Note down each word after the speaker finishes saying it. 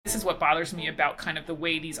This is what bothers me about kind of the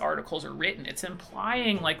way these articles are written. It's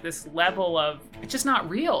implying like this level of, it's just not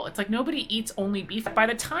real. It's like nobody eats only beef. By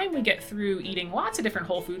the time we get through eating lots of different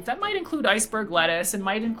whole foods, that might include iceberg lettuce and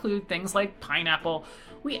might include things like pineapple,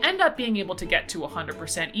 we end up being able to get to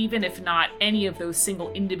 100%, even if not any of those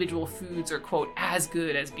single individual foods are, quote, as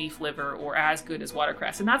good as beef liver or as good as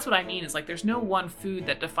watercress. And that's what I mean is like there's no one food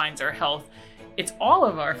that defines our health. It's all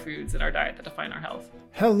of our foods in our diet that define our health.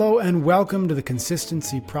 Hello and welcome to the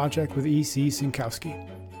Consistency Project with E.C. Synkowski.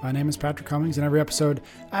 My name is Patrick Cummings, and every episode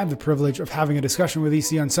I have the privilege of having a discussion with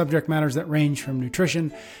E.C. on subject matters that range from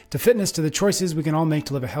nutrition to fitness to the choices we can all make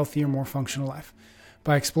to live a healthier, more functional life.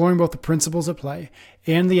 By exploring both the principles at play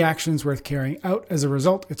and the actions worth carrying out as a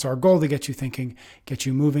result, it's our goal to get you thinking, get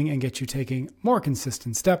you moving, and get you taking more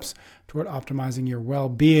consistent steps toward optimizing your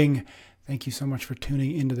well-being. Thank you so much for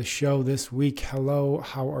tuning into the show this week. Hello,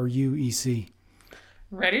 how are you, EC?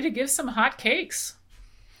 Ready to give some hot cakes.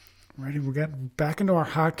 Ready, we're getting back into our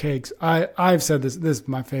hot cakes. I've said this is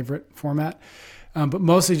my favorite format, but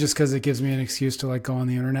mostly just because it gives me an excuse to like go on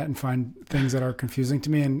the internet and find things that are confusing to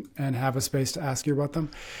me and have a space to ask you about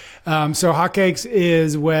them. So hot cakes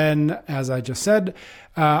is when, as I just said,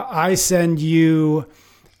 I send you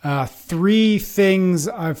 3 things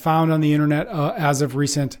I've found on the internet as of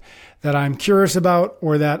recent that I'm curious about,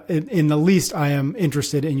 or that in the least I am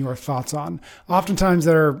interested in your thoughts on. Oftentimes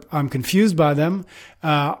I'm confused by them.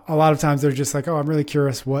 A lot of times they're just like, oh, I'm really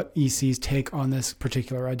curious what EC's take on this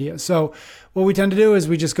particular idea. So what we tend to do is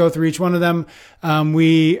we just go through each one of them.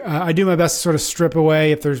 I do my best to sort of strip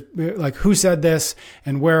away if there's like who said this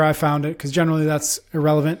and where I found it, because generally that's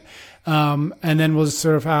irrelevant. And then we'll just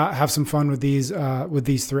sort of have some fun with these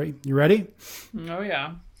 3. You ready? Oh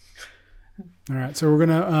yeah. All right, so we're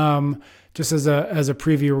gonna just as a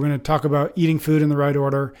preview, we're gonna talk about eating food in the right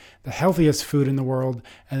order, the healthiest food in the world,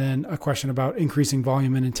 and then a question about increasing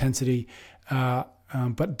volume and intensity,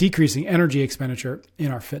 but decreasing energy expenditure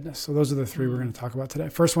in our fitness. So those are the 3 we're going to talk about today.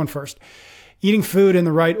 First one first, eating food in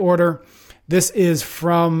the right order. This is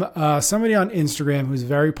from somebody on Instagram who's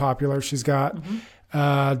very popular. She's got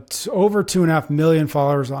over 2.5 million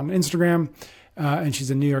followers on Instagram. And she's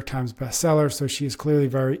a New York Times bestseller, so she is clearly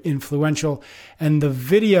very influential. And the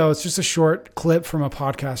video, it's just a short clip from a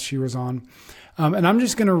podcast she was on. And I'm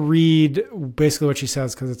just going to read basically what she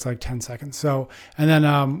says because it's like 10 seconds. So, and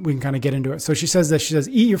then we can kind of get into it. So she says,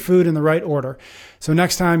 eat your food in the right order. So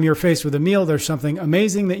next time you're faced with a meal, there's something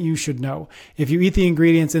amazing that you should know. If you eat the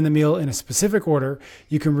ingredients in the meal in a specific order,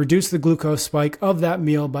 you can reduce the glucose spike of that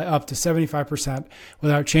meal by up to 75%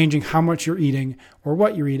 without changing how much you're eating or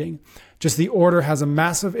what you're eating. Just the order has a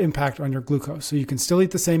massive impact on your glucose. So you can still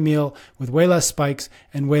eat the same meal with way less spikes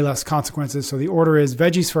and way less consequences. So the order is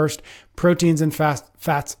veggies first, proteins and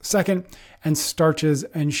fats second, and starches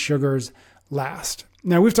and sugars last.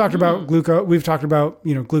 Now we've talked about glucose. We've talked about,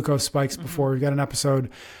 glucose spikes before. We've got an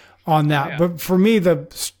episode on that. Yeah. But for me, the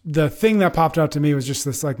thing that popped out to me was just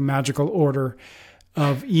this like magical order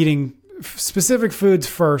of eating specific foods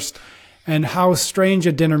first, and how strange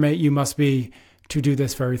a dinner mate you must be to do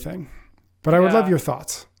this very thing. But I would love your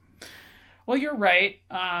thoughts. Well, you're right.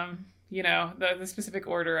 The specific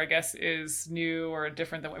order, I guess, is new or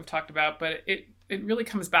different than what we've talked about, but it really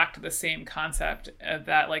comes back to the same concept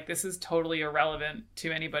that like this is totally irrelevant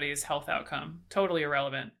to anybody's health outcome. Totally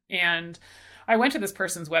irrelevant. And I went to this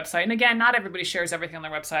person's website, and again, not everybody shares everything on their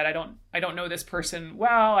website. I don't know this person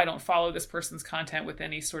well. I don't follow this person's content with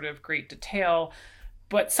any sort of great detail.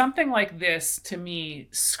 But something like this, to me,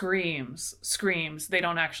 screams they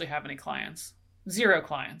don't actually have any clients. 0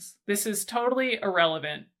 clients. This is totally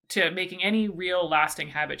irrelevant to making any real lasting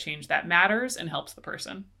habit change that matters and helps the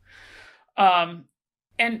person. And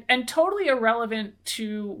totally irrelevant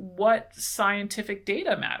to what scientific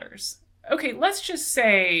data matters. Okay, let's just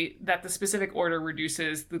say that the specific order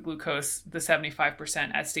reduces the glucose, the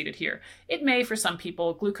 75% as stated here. It may for some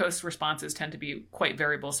people. Glucose responses tend to be quite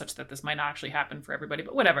variable such that this might not actually happen for everybody,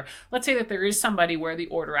 but whatever. Let's say that there is somebody where the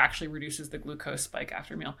order actually reduces the glucose spike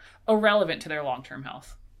after a meal. Irrelevant to their long-term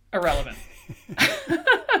health. Irrelevant.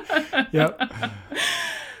 Yep.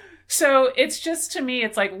 So it's just, to me,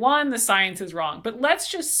 it's like, one, the science is wrong, but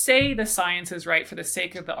let's just say the science is right for the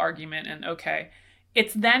sake of the argument, and okay.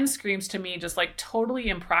 It then screams to me just like totally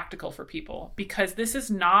impractical for people, because this is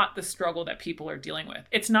not the struggle that people are dealing with.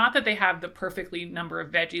 It's not that they have the perfectly number of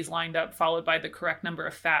veggies lined up, followed by the correct number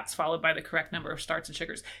of fats, followed by the correct number of starch and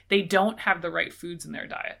sugars. They don't have the right foods in their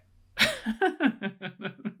diet.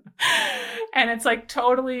 And it's like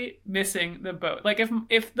totally missing the boat. Like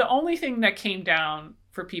if the only thing that came down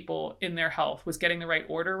for people in their health was getting the right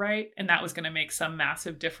order right, and that was going to make some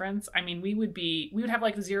massive difference, I mean, we would have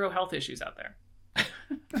like 0 health issues out there.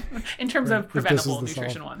 in terms Right. of If this is preventable the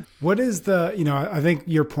nutrition solve. one. What is the, I think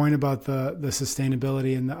your point about the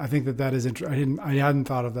sustainability, and I think that is interesting. I hadn't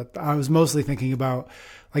thought of that. I was mostly thinking about,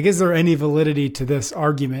 like, is there any validity to this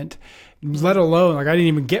argument? Let alone, like, I didn't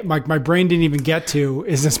even get, my brain didn't even get to,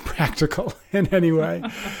 is this practical in any way?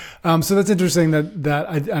 So that's interesting and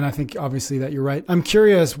I think obviously that you're right. I'm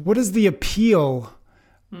curious, what is the appeal?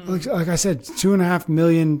 Like I said, 2.5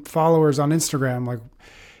 million followers on Instagram.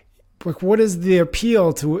 Like what is the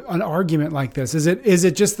appeal to an argument like this? Is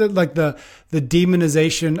it just that, like, the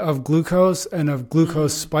demonization of glucose and of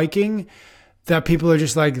glucose spiking, that people are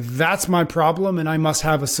just like, that's my problem and I must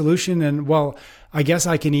have a solution, and, well, I guess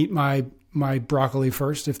I can eat my broccoli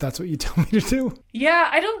first if that's what you tell me to do? Yeah,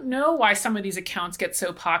 I don't know why some of these accounts get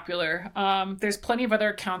so popular. There's plenty of other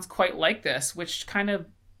accounts quite like this, which kind of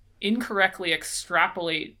incorrectly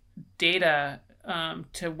extrapolate data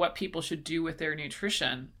to what people should do with their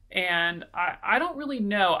nutrition. And I don't really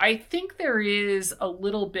know. I think there is a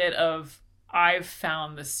little bit of, I've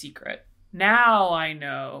found the secret. Now I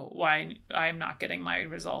know why I'm not getting my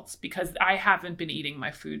results, because I haven't been eating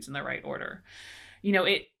my foods in the right order.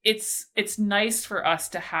 It's nice for us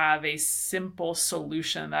to have a simple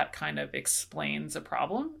solution that kind of explains a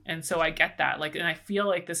problem. And so I get that. And I feel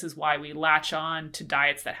like this is why we latch on to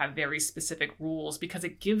diets that have very specific rules, because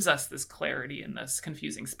it gives us this clarity in this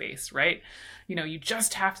confusing space, right? You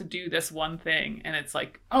just have to do this one thing, and it's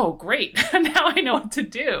like, oh, great. Now I know what to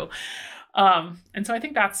do. And so I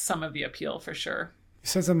think that's some of the appeal for sure. You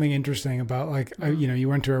said something interesting about, like, you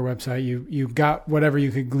went to her website, you got whatever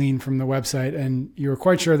you could glean from the website, and you were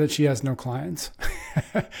quite sure that she has no clients,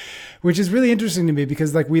 which is really interesting to me,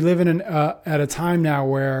 because, like, we live in at a time now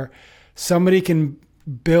where somebody can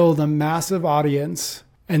build a massive audience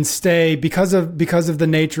and stay, because of the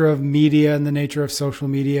nature of media and the nature of social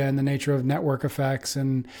media and the nature of network effects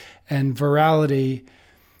and virality.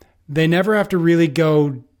 They never have to really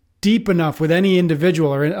go deep enough with any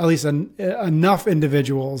individual, or at least enough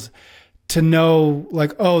individuals to know,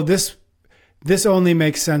 like, oh, this only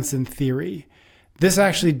makes sense in theory. This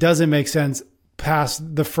actually doesn't make sense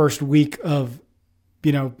past the first week of,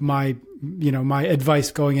 my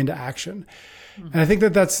advice going into action. Mm-hmm. And I think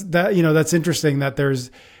that's interesting, that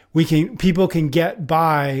people can get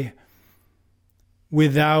by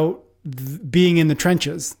without being in the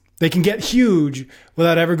trenches. They can get huge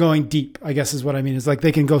without ever going deep, I guess is what I mean. It's like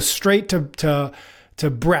they can go straight to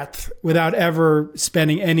breadth without ever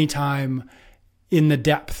spending any time in the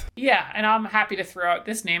depth. Yeah, and I'm happy to throw out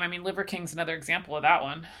this name. I mean, Liver King's another example of that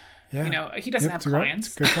one. Yeah. He doesn't have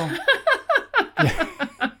clients. Good call.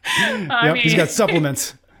 Yeah. He's got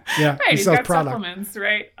supplements. Yeah, right, he's got supplements,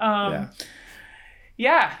 right?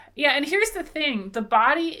 Yeah. And here's the thing. The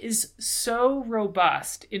body is so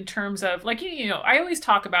robust in terms of, like, I always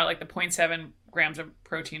talk about, like, the 0.7 grams of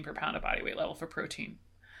protein per pound of body weight level for protein.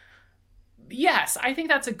 Yes, I think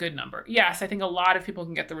that's a good number. Yes, I think a lot of people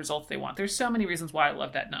can get the results they want. There's so many reasons why I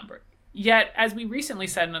love that number. Yet, as we recently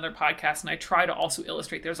said in another podcast, and I try to also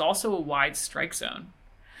illustrate, there's also a wide strike zone,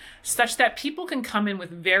 such that people can come in with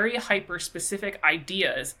very hyper-specific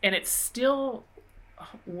ideas, and it still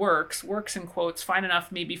works in quotes, fine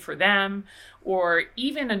enough maybe for them, or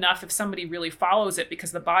even enough if somebody really follows it,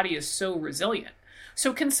 because the body is so resilient.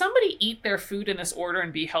 So can somebody eat their food in this order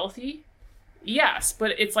and be healthy? Yes,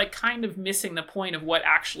 but it's like kind of missing the point of what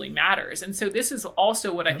actually matters. And so this is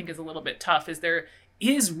also what I think is a little bit tough, is there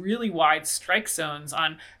is really wide strike zones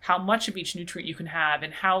on how much of each nutrient you can have,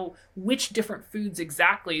 and which different foods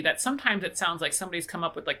exactly, that sometimes it sounds like somebody's come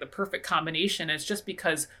up with, like, the perfect combination. It's just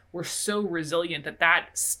because we're so resilient that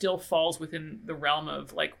still falls within the realm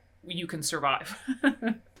of, like, you can survive.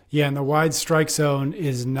 Yeah, and the wide strike zone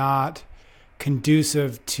is not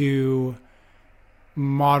conducive to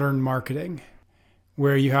modern marketing,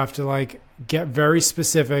 where you have to, like, get very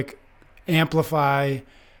specific, amplify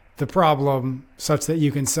the problem such that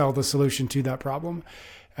you can sell the solution to that problem.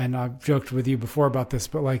 And I've joked with you before about this,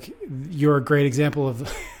 but, like, you're a great example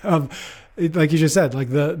of like you just said, like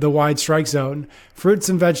the wide strike zone, fruits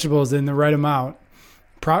and vegetables in the right amount,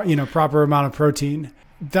 proper amount of protein.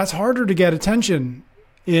 That's harder to get attention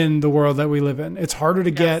in the world that we live in. It's harder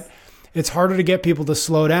to get people to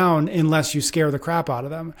slow down unless you scare the crap out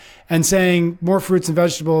of them. And saying more fruits and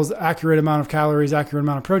vegetables, accurate amount of calories, accurate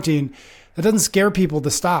amount of protein, that doesn't scare people to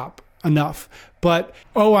stop enough. But,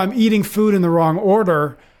 oh, I'm eating food in the wrong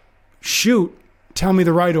order. Shoot, tell me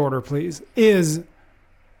the right order, please, is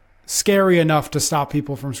scary enough to stop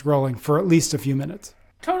people from scrolling for at least a few minutes.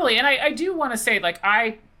 Totally. And I do want to say, like,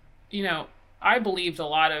 I believed a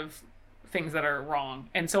lot of things that are wrong.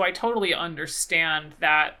 And so I totally understand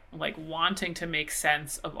that like wanting to make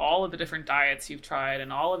sense of all of the different diets you've tried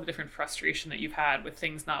and all of the different frustration that you've had with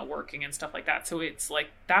things not working and stuff like that. So it's like,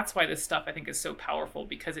 that's why this stuff I think is so powerful,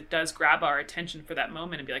 because it does grab our attention for that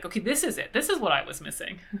moment and be like, okay, this is it. This is what I was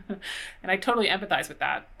missing. And I totally empathize with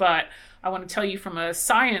that. But I want to tell you from a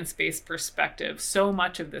science-based perspective, so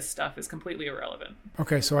much of this stuff is completely irrelevant.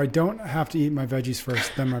 Okay, so I don't have to eat my veggies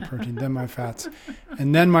first, then my protein, then my fats,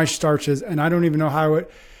 and then my starches, and I don't even know how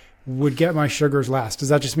it would get my sugars last. Does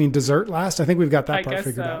that just mean dessert last? I think we've got that part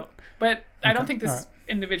figured out. But okay. I don't think this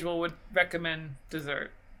individual would recommend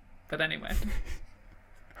dessert. But anyway.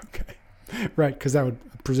 Okay. Right, because that would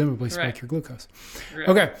presumably spike your glucose. Right.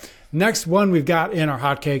 Okay, next one we've got in our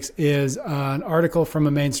hotcakes is an article from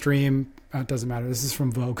a mainstream. It doesn't matter. This is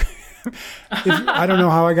from Vogue. I don't know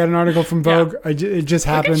how I got an article from Vogue. Yeah. It just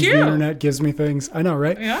happens. The internet gives me things. I know,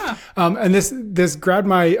 right? Yeah. And this grabbed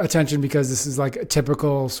my attention because this is like a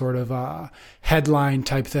typical sort of headline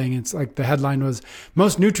type thing. It's like the headline was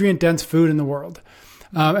most nutrient dense food in the world.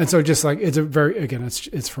 And so just like, it's a very, again,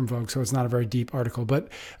 it's from Vogue, so it's not a very deep article, but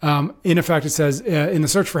in effect, it says, in the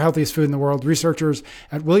search for healthiest food in the world, researchers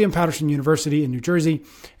at William Patterson University in New Jersey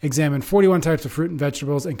examined 41 types of fruit and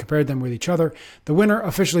vegetables and compared them with each other. The winner,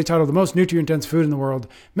 officially titled the most nutrient-dense food in the world,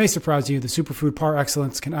 may surprise you. The superfood par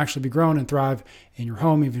excellence can actually be grown and thrive in your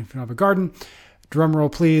home, even if you don't have a garden. Drum roll,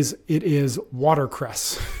 please. It is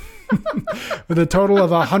watercress. With a total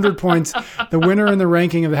of 100 points, the winner in the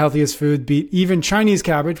ranking of the healthiest food beat even Chinese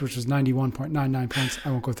cabbage, which was 91.99 points. I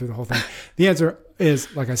won't go through the whole thing. The answer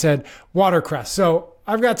is, like I said, watercress. So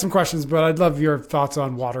I've got some questions, but I'd love your thoughts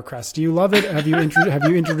on watercress. Do you love it? Have you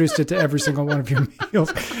introduced it to every single one of your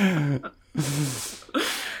meals?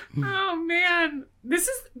 Oh man, this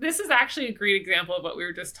is actually a great example of what we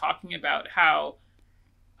were just talking about. How,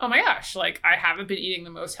 oh my gosh, like I haven't been eating the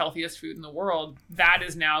most healthiest food in the world. That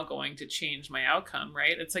is now going to change my outcome,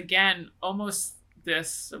 right? It's again, almost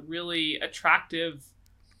this really attractive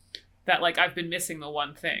that like I've been missing the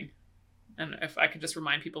one thing. And if I could just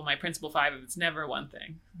remind people my principle 5, it's never one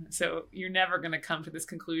thing. So you're never going to come to this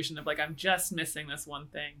conclusion of like, I'm just missing this one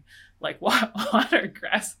thing, like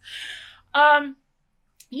watercress.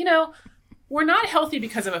 You know, we're not healthy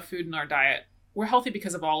because of a food in our diet. We're healthy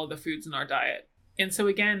because of all of the foods in our diet. And so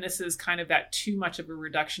again, this is kind of that too much of a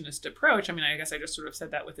reductionist approach. I mean, I guess I just sort of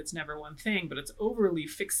said that with it's never one thing, but it's overly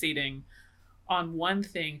fixating on one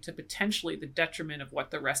thing to potentially the detriment of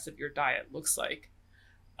what the rest of your diet looks like.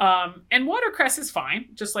 And watercress is fine,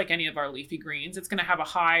 just like any of our leafy greens. It's going to have a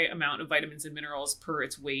high amount of vitamins and minerals per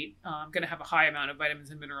its weight. Going to have a high amount of vitamins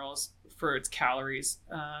and minerals for its calories.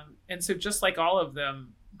 And so just like all of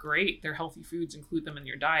them, great, they're healthy foods, include them in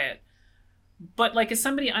your diet. But like, is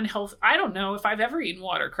somebody unhealthy? I don't know if I've ever eaten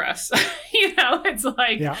watercress. You know, it's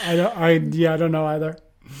like, I don't know either.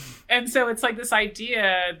 And so it's like this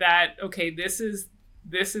idea that, okay, this is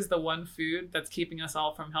the one food that's keeping us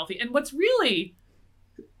all from healthy. And what's really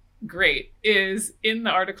great is in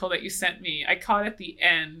the article that you sent me, I caught at the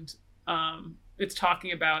end, it's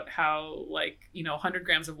talking about how like, you know, 100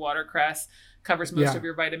 grams of watercress covers most of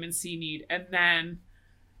your vitamin C need. And then,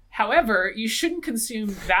 however, you shouldn't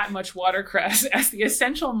consume that much watercress, as the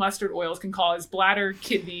essential mustard oils can cause bladder,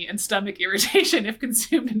 kidney, and stomach irritation if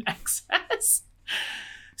consumed in excess.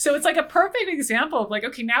 So it's like a perfect example of like,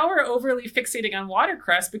 okay, now we're overly fixating on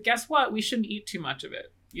watercress, but guess what? We shouldn't eat too much of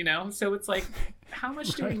it, you know? So it's like, how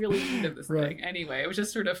much do we really need of this thing? Anyway, it was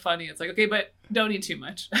just sort of funny. It's like, okay, but don't eat too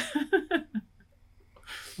much.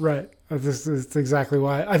 Right. This is exactly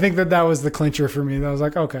why. I think that was the clincher for me. I was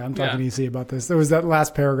like, okay, I'm talking easy about this. There was that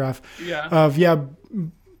last paragraph of,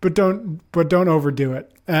 but don't overdo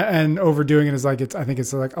it. And overdoing it is like, I think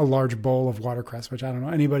it's like a large bowl of watercress, which I don't know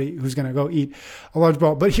anybody who's going to go eat a large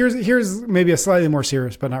bowl. But here's maybe a slightly more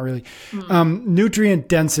serious, but not really. Nutrient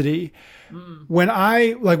density. When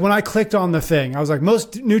I clicked on the thing, I was like,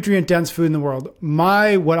 most nutrient dense food in the world.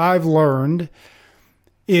 What I've learned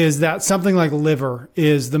is that something like liver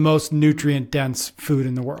is the most nutrient dense food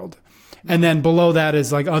in the world. And then below that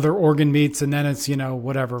is like other organ meats. And then it's, you know,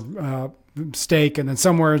 whatever, steak, and then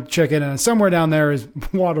somewhere chicken, and somewhere down there is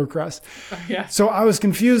watercress. Yeah. So I was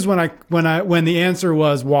confused when the answer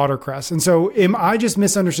was watercress. And so am I just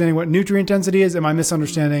misunderstanding what nutrient density is? Am I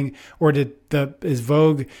misunderstanding, or is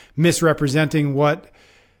Vogue misrepresenting what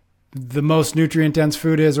the most nutrient dense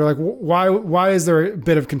food is? Or like, why is there a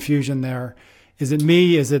bit of confusion there? Is it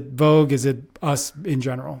me? Is it Vogue? Is it us in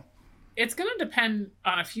general? It's going to depend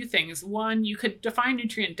on a few things. One, you could define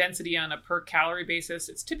nutrient density on a per calorie basis.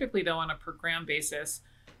 It's typically, though, on a per gram basis.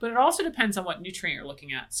 But it also depends on what nutrient you're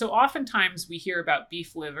looking at. So oftentimes we hear about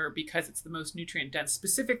beef liver because it's the most nutrient dense,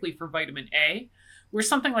 specifically for vitamin A, where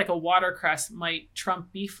something like a watercress might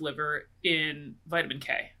trump beef liver in vitamin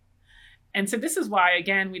K. And so this is why,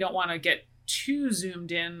 again, we don't want to get too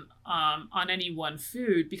zoomed in on any one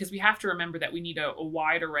food, because we have to remember that we need a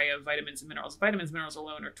wide array of vitamins and minerals. Vitamins and minerals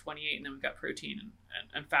alone are 28, and then we've got protein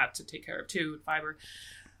and fat to take care of too, fiber.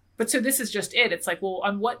 But so this is just it. It's like, well,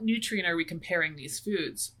 on what nutrient are we comparing these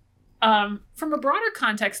foods? From a broader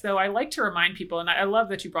context, though, I like to remind people, and I love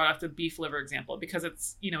that you brought up the beef liver example, because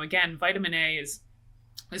it's, again, vitamin A is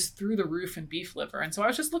through the roof in beef liver. And so I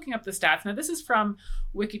was just looking up the stats. Now, this is from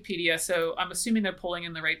Wikipedia, so I'm assuming they're pulling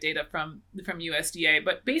in the right data from USDA.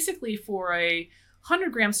 But basically, for a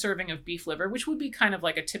 100-gram serving of beef liver, which would be kind of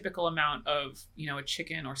like a typical amount of, a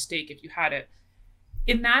chicken or steak if you had it,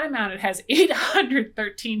 in that amount, it has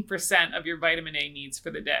 813% of your vitamin A needs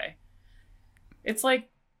for the day. It's like,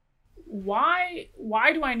 why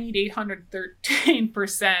do I need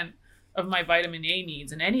 813% of my vitamin A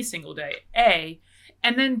needs in any single day? A.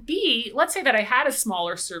 And then B, let's say that I had a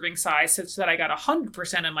smaller serving size such that I got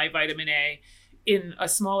 100% of my vitamin A in a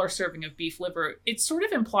smaller serving of beef liver. It sort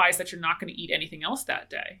of implies that you're not going to eat anything else that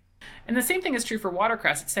day. And the same thing is true for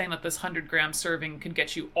watercress. It's saying that this 100-gram serving can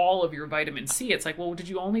get you all of your vitamin C. It's like, well, did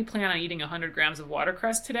you only plan on eating 100 grams of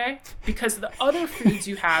watercress today? Because the other foods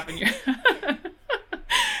you have in your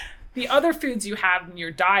the other foods you have in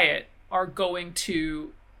your diet are going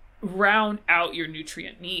to round out your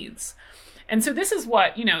nutrient needs. And so this is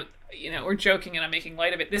what, we're joking and I'm making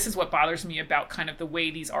light of it. This is what bothers me about kind of the way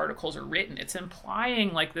these articles are written. It's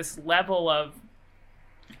implying like this level of,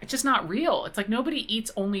 it's just not real. It's like nobody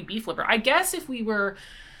eats only beef liver. I guess if we were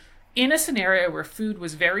in a scenario where food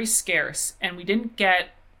was very scarce and we didn't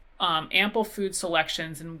get ample food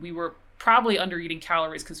selections, and we were probably under eating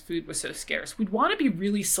calories because food was so scarce, we'd want to be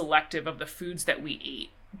really selective of the foods that we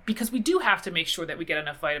eat, because we do have to make sure that we get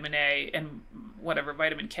enough vitamin A and whatever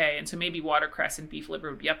vitamin K. And so maybe watercress and beef liver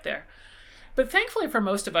would be up there. But thankfully for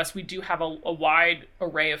most of us, we do have a wide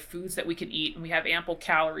array of foods that we can eat, and we have ample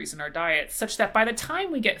calories in our diet, such that by the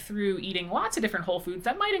time we get through eating lots of different whole foods,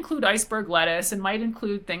 that might include iceberg lettuce and might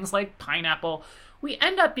include things like pineapple, we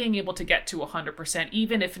end up being able to get to 100%,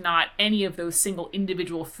 even if not any of those single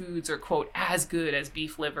individual foods are, quote, as good as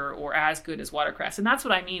beef liver or as good as watercress. And that's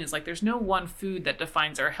what I mean, is like there's no one food that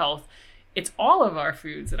defines our health. It's all of our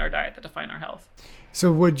foods in our diet that define our health.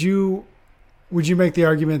 So would you make the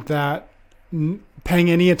argument that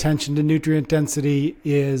paying any attention to nutrient density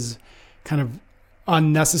is kind of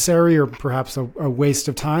unnecessary or perhaps a waste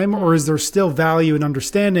of time? Or is there still value in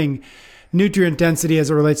understanding nutrient density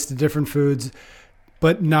as it relates to different foods,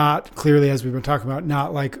 but not clearly, as we've been talking about,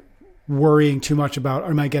 not like worrying too much about,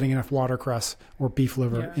 am I getting enough watercress or beef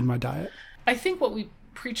liver in my diet? I think what we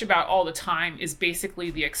preach about all the time is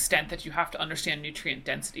basically the extent that you have to understand nutrient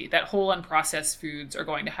density, that whole unprocessed foods are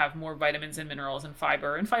going to have more vitamins and minerals and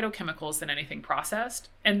fiber and phytochemicals than anything processed.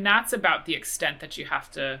 And that's about the extent that you have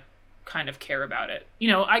to kind of care about it.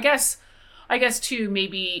 I guess too,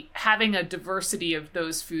 maybe having a diversity of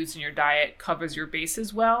those foods in your diet covers your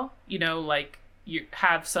bases well. Like you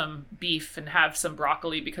have some beef and have some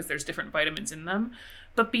broccoli because there's different vitamins in them.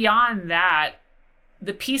 But beyond that,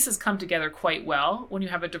 the pieces come together quite well when you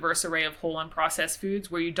have a diverse array of whole unprocessed foods,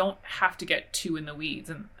 where you don't have to get too in the weeds.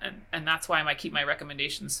 And that's why I might keep my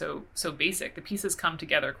recommendations so basic. The pieces come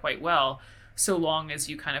together quite well, so long as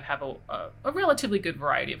you kind of have a relatively good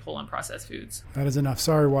variety of whole unprocessed foods. That is enough.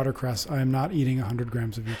 Sorry, watercress. I am not eating 100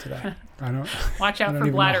 grams of you today. Watch out for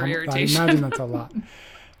bladder irritation. I imagine that's a lot.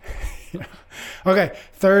 Yeah. Okay,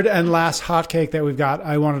 third and last hot cake that we've got.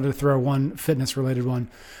 I wanted to throw one fitness related one.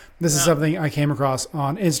 This is something I came across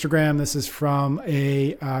on Instagram. This is from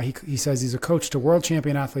he says he's a coach to world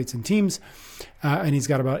champion athletes and teams, and he's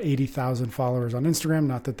got about 80,000 followers on Instagram.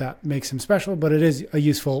 Not that makes him special, but it is a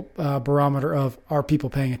useful barometer of, are people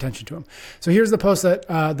paying attention to him? So here's the post that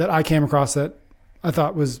I came across that I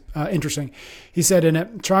thought was interesting. He said in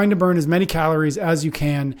it, trying to burn as many calories as you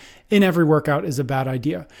can in every workout is a bad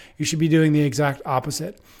idea. You should be doing the exact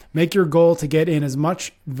opposite. Make your goal to get in as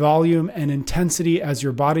much volume and intensity as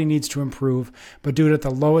your body needs to improve, but do it at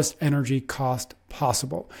the lowest energy cost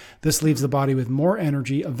possible. This leaves the body with more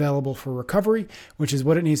energy available for recovery, which is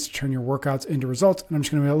what it needs to turn your workouts into results. And I'm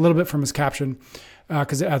just going to read a little bit from his caption,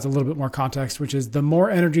 because it adds a little bit more context, which is the more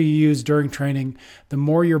energy you use during training, the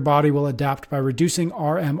more your body will adapt by reducing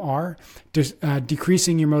RMR,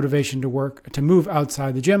 decreasing your motivation to move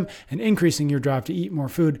outside the gym, and increasing your drive to eat more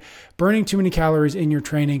food. Burning too many calories in your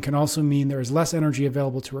training can also mean there is less energy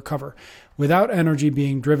available to recover. Without energy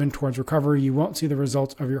being driven towards recovery, you won't see the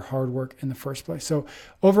results of your hard work in the first place. So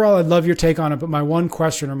overall, I'd love your take on it, but my one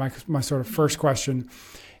question, or my sort of first question,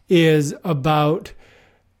 is about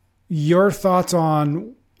your thoughts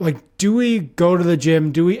on, like, do we go to the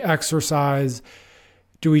gym? Do we exercise?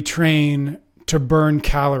 Do we train to burn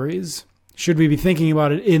calories? Should we be thinking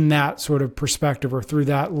about it in that sort of perspective or through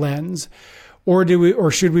that lens?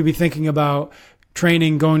 Or should we be thinking about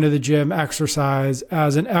training, going to the gym, exercise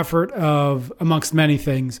as an effort of, amongst many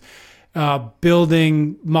things,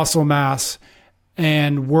 building muscle mass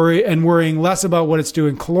and worrying less about what it's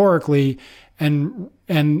doing calorically and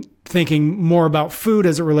thinking more about food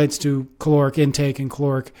as it relates to caloric intake and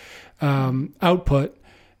caloric output,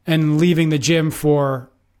 and leaving the gym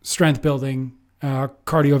for strength building,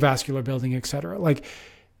 cardiovascular building, et cetera? Like,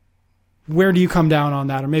 where do you come down on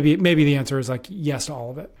that? Or maybe the answer is like yes to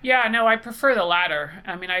all of it. Yeah, no, I prefer the latter.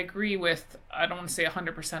 I mean, I agree with, I don't want to say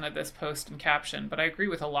 100% of this post and caption, but I agree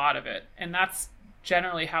with a lot of it. And that's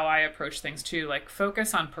generally how I approach things too. Like,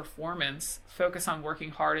 focus on performance, focus on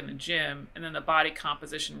working hard in the gym, and then the body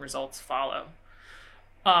composition results follow.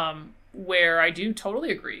 Where I do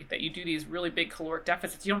totally agree that you do these really big caloric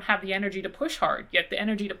deficits, you don't have the energy to push hard, yet the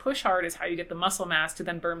energy to push hard is how you get the muscle mass to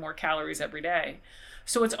then burn more calories every day.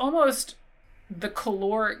 So it's almost, the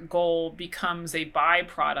caloric goal becomes a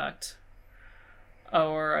byproduct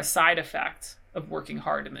or a side effect of working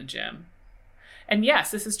hard in the gym. And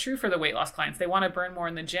yes, this is true for the weight loss clients. They want to burn more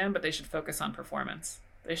in the gym, but they should focus on performance.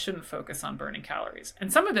 They shouldn't focus on burning calories.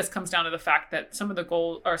 And some of this comes down to the fact that some of the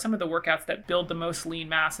workouts that build the most lean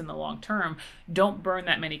mass in the long term don't burn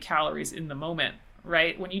that many calories in the moment,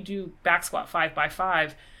 right? When you do back squat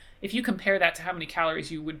 5x5, if you compare that to how many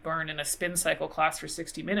calories you would burn in a spin cycle class for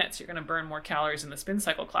 60 minutes, you're going to burn more calories in the spin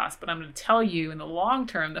cycle class. But I'm going to tell you, in the long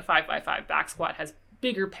term, the 5x5 back squat has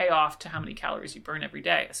bigger payoff to how many calories you burn every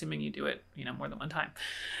day, assuming you do it, more than one time.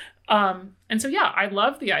 And so, yeah, I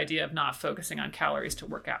love the idea of not focusing on calories to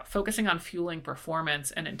work out, focusing on fueling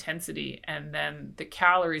performance and intensity. And then the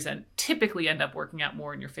calories typically end up working out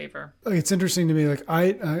more in your favor. It's interesting to me. Like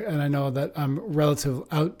and I know that I'm a relative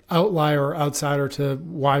outlier or outsider to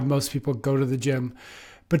why most people go to the gym.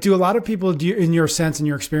 But do a lot of people, in your sense, in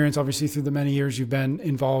your experience, obviously through the many years you've been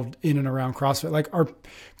involved in and around CrossFit, like, are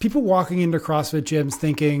people walking into CrossFit gyms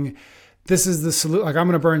thinking, this is the solution, like, I'm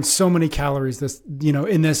going to burn so many calories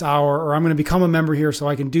in this hour, or I'm going to become a member here so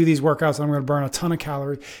I can do these workouts and I'm going to burn a ton of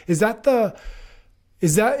calories? Is that the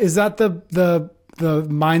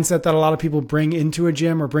mindset that a lot of people bring into a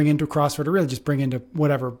gym or bring into CrossFit, or really just bring into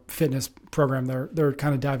whatever fitness program they're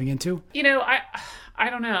kind of diving into? I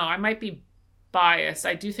don't know. I might be biased.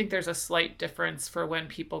 I do think there's a slight difference for when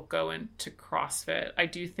people go into CrossFit. I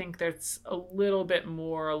do think there's a little bit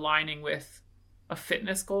more aligning with a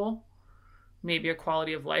fitness goal, maybe a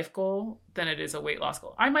quality of life goal, than it is a weight loss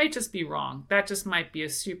goal. I might just be wrong. That just might be a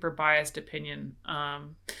super biased opinion,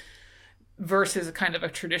 versus a kind of a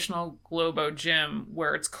traditional Globo gym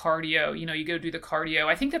where it's cardio. You go do the cardio.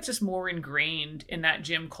 I think that's just more ingrained in that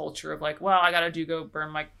gym culture of like, well, I got to do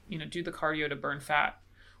the cardio to burn fat.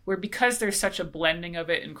 Where, because there's such a blending of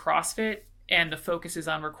it in CrossFit, and the focus is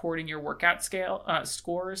on recording your workout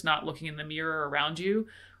scores, not looking in the mirror around you,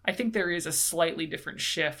 I think there is a slightly different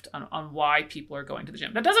shift on why people are going to the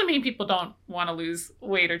gym. That doesn't mean people don't want to lose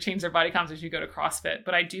weight or change their body composition if you go to CrossFit,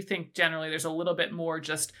 but I do think generally there's a little bit more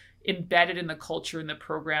just embedded in the culture in the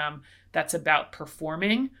program that's about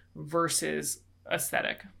performing versus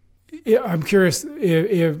aesthetic. Yeah, I'm curious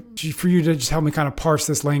if for you to just help me kind of parse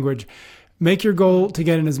this language. Make your goal to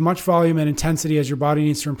get in as much volume and intensity as your body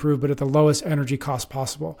needs to improve, but at the lowest energy cost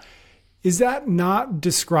possible. Is that not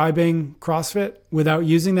describing CrossFit without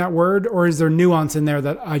using that word? Or is there nuance in there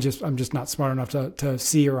that I'm just not smart enough to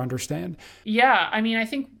see or understand? Yeah. I mean, I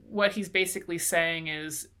think what he's basically saying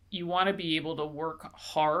is you want to be able to work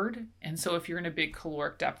hard. And so if you're in a big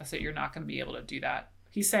caloric deficit, you're not going to be able to do that.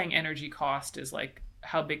 He's saying energy cost is like,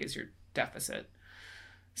 how big is your deficit?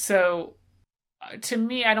 So to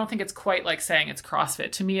me, I don't think it's quite like saying it's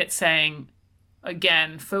CrossFit. To me, it's saying,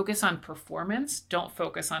 again, focus on performance. Don't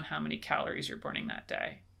focus on how many calories you're burning that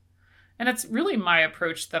day. And it's really my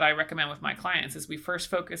approach that I recommend with my clients is we first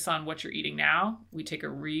focus on what you're eating now. We take a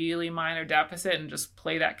really minor deficit and just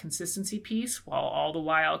play that consistency piece while all the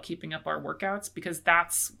while keeping up our workouts, because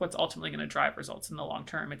that's what's ultimately going to drive results in the long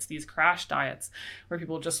term. It's these crash diets where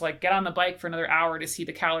people just like get on the bike for another hour to see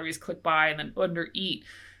the calories click by and then under eat.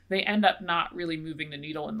 They end up not really moving the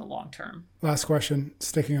needle in the long term. Last question,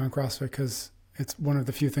 sticking on CrossFit, because it's one of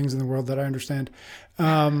the few things in the world that I understand.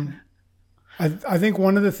 I think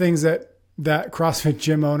one of the things that CrossFit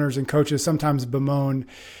gym owners and coaches sometimes bemoan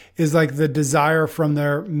is like the desire from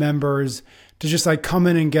their members to just like come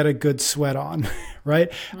in and get a good sweat on,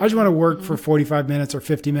 right? I just want to work for 45 minutes or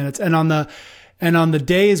 50 minutes. And on the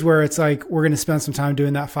days where it's like, we're going to spend some time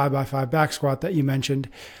doing that 5x5 back squat that you mentioned,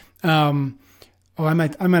 I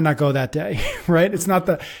might not go that day, right? It's not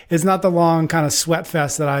the long kind of sweat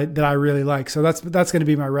fest that I really like. So that's going to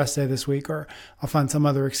be my rest day this week, or I'll find some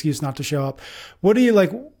other excuse not to show up. What do you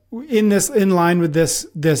like in line with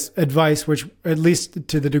this advice, which at least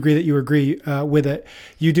to the degree that you agree with it,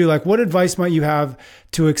 you do? Like, what advice might you have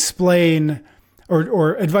to explain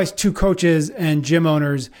or advice to coaches and gym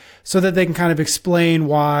owners so that they can kind of explain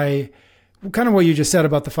why, kind of what you just said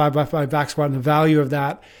about the 5x5 back squat and the value of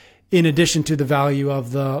that, in addition to the value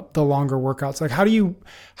of the longer workouts? Like, how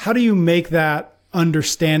do you make that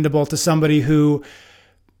understandable to somebody who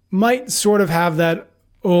might sort of have that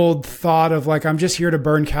old thought of like, I'm just here to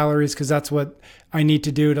burn calories because that's what I need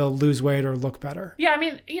to do to lose weight or look better? Yeah, I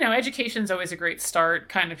mean, education is always a great start,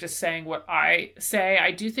 kind of just saying what I say.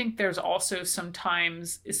 I do think there's also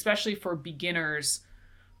sometimes, especially for beginners,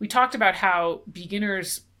 we talked about how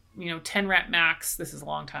beginners, 10 rep max, this is a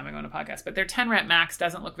long time ago in a podcast, but their 10 rep max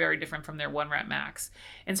doesn't look very different from their 1 rep max.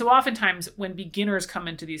 And so oftentimes when beginners come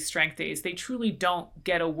into these strength days, they truly don't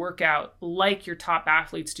get a workout like your top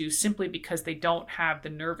athletes do, simply because they don't have the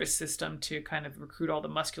nervous system to kind of recruit all the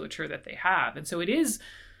musculature that they have. And so it is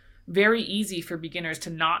very easy for beginners to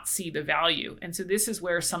not see the value. And so this is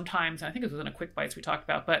where sometimes, I think it was in a Quick Bites we talked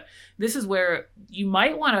about, but this is where you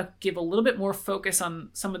might want to give a little bit more focus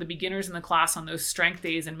on some of the beginners in the class on those strength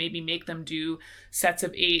days, and maybe make them do sets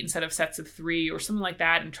of 8 instead of sets of 3 or something like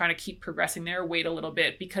that, and trying to keep progressing their weight a little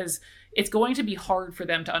bit, because it's going to be hard for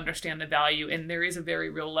them to understand the value. And there is a very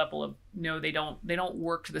real level of, they don't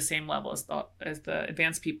work to the same level as the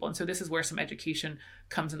advanced people. And so this is where some education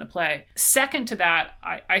comes into play. Second to that,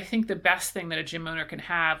 I think the best thing that a gym owner can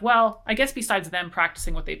have, well, I guess besides them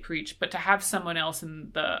practicing what they preach, but to have someone else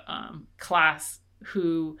in the class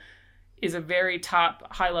who is a very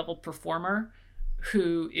top high level performer,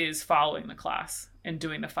 who is following the class and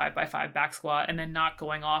doing the 5x5 back squat, and then not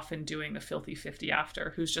going off and doing the filthy 50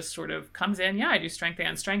 after, who's just sort of comes in, yeah, I do strength day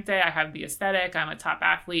on strength day, I have the aesthetic, I'm a top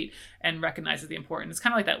athlete, and recognizes the importance. It's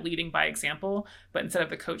kind of like that leading by example, but instead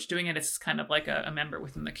of the coach doing it, it's kind of like a member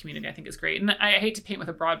within the community. I think is great. And I hate to paint with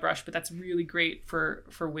a broad brush, but that's really great for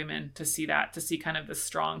women to see that, to see kind of the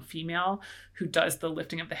strong female who does the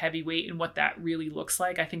lifting of the heavy weight and what that really looks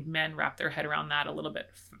like. I think men wrap their head around that a little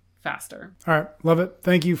bit faster. All right. Love it.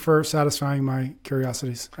 Thank you for satisfying my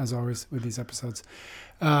curiosities, as always, with these episodes.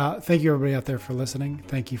 Thank you, everybody out there, for listening.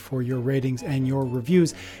 Thank you for your ratings and your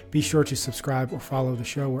reviews. Be sure to subscribe or follow the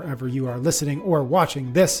show wherever you are listening or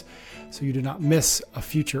watching this, so you do not miss a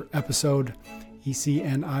future episode. EC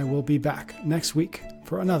and I will be back next week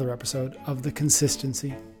for another episode of The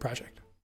Consistency Project.